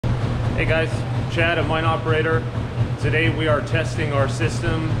Hey guys, Chad, a mine operator. Today we are testing our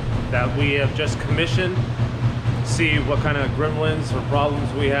system that we have just commissioned. See what kind of gremlins or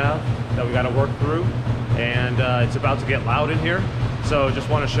problems we have that we got to work through. And it's about to get loud in here. So just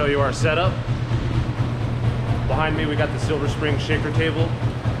want to show you our setup. Behind me we got the Silver Spring shaker table.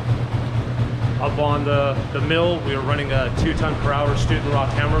 Up on the mill we are running a 2 ton per hour student rock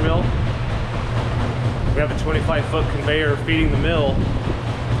hammer mill. We have a 25-foot conveyor feeding the mill.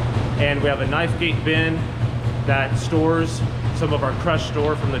 And we have a knife gate bin that stores some of our crushed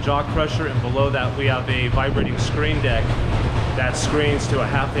ore from the jaw crusher, and below that we have a vibrating screen deck that screens to a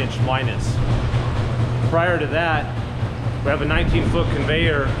 1/2 inch minus. Prior to that, we have a 19-foot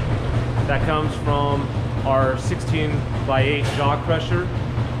conveyor that comes from our 16x8 jaw crusher,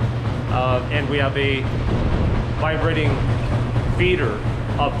 and we have a vibrating feeder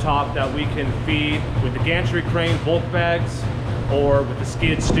up top that we can feed with the gantry crane bulk bags, or with the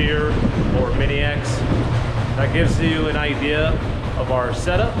skid steer or Mini X. That gives you an idea of our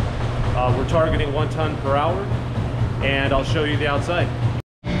setup. We're targeting 1 ton per hour, and I'll show you the outside.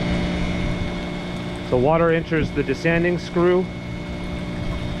 The water enters the desanding screw.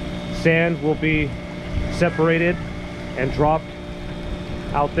 Sand will be separated and dropped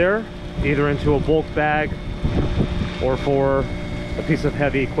out there, either into a bulk bag or for a piece of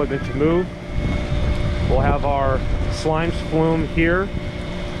heavy equipment to move. We'll have our slimes flume here,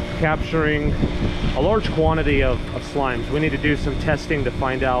 capturing a large quantity of slimes. We need to do some testing to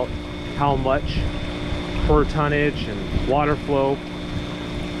find out how much per tonnage and water flow.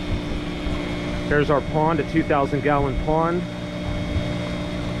 Here's our pond, a 2,000 gallon pond.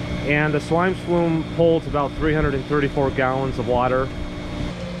 And the slimes flume holds about 334 gallons of water.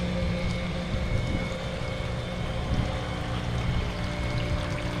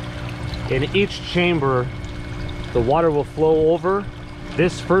 In each chamber, the water will flow over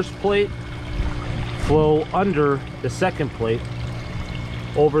this first plate, flow under the second plate,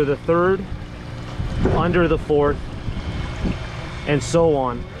 over the third, under the fourth, and so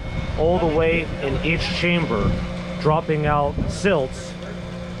on, all the way in each chamber, dropping out silts.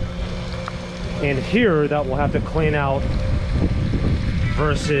 And here, that we'll have to clean out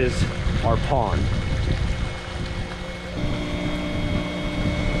versus our pond.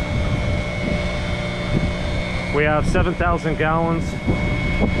 We have 7,000 gallons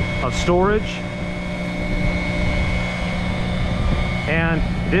of storage, and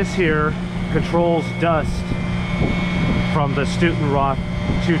this here controls dust from the Stutenroth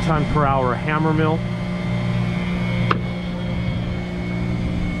 2 ton per hour hammer mill.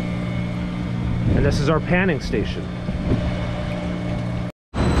 And this is our panning station.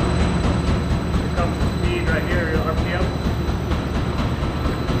 Here comes the speed right here, your RPM.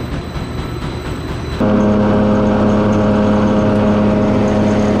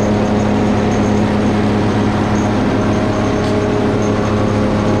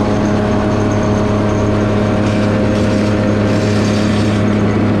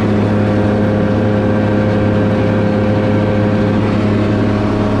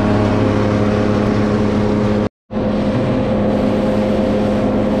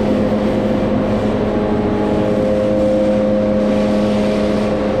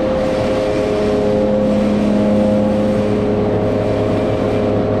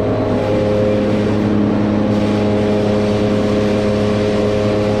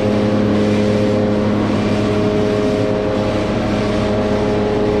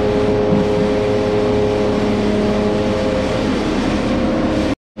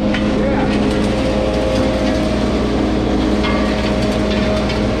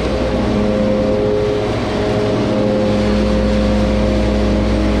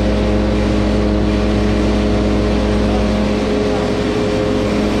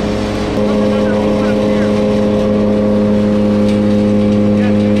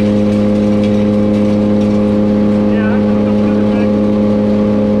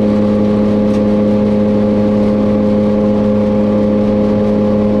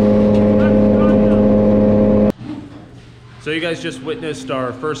 So you guys just witnessed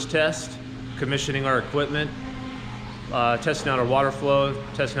our first test, commissioning our equipment, testing out our water flow,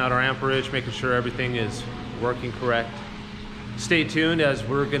 testing out our amperage, making sure everything is working correct. Stay tuned, as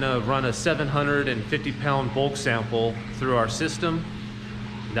we're gonna run a 750 pound bulk sample through our system.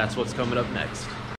 That's what's coming up next.